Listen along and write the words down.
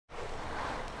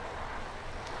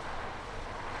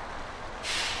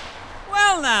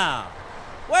Well now,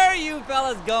 where are you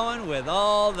fellas going with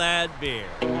all that beer?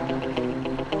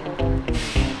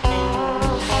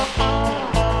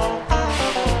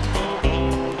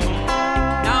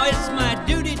 Now it's my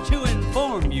duty to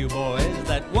inform you boys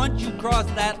that once you cross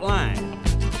that line,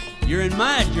 you're in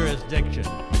my jurisdiction,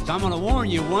 so I'm gonna warn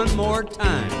you one more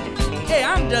time. Hey,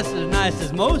 I'm just as nice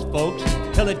as most folks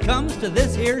till it comes to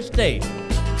this here state.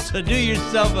 So do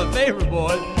yourself a favor,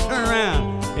 boys, turn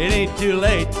around. It ain't too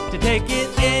late to take it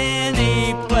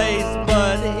any place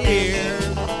but here.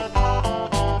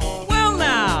 Well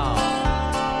now,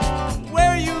 where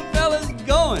are you fellas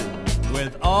going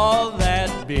with all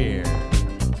that beer?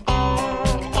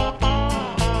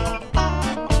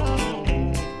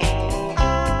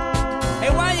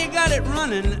 Hey, while you got it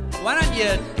running, why don't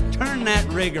you turn that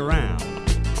rig around?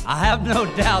 I have no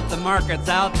doubt the market's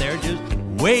out there just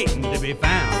waiting to be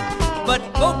found. But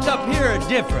folks up here are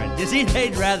different. You see,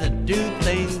 they'd rather do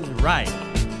things right.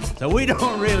 So we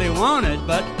don't really want it,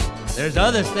 but there's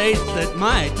other states that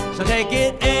might. So take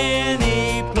it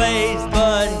any place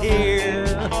but here.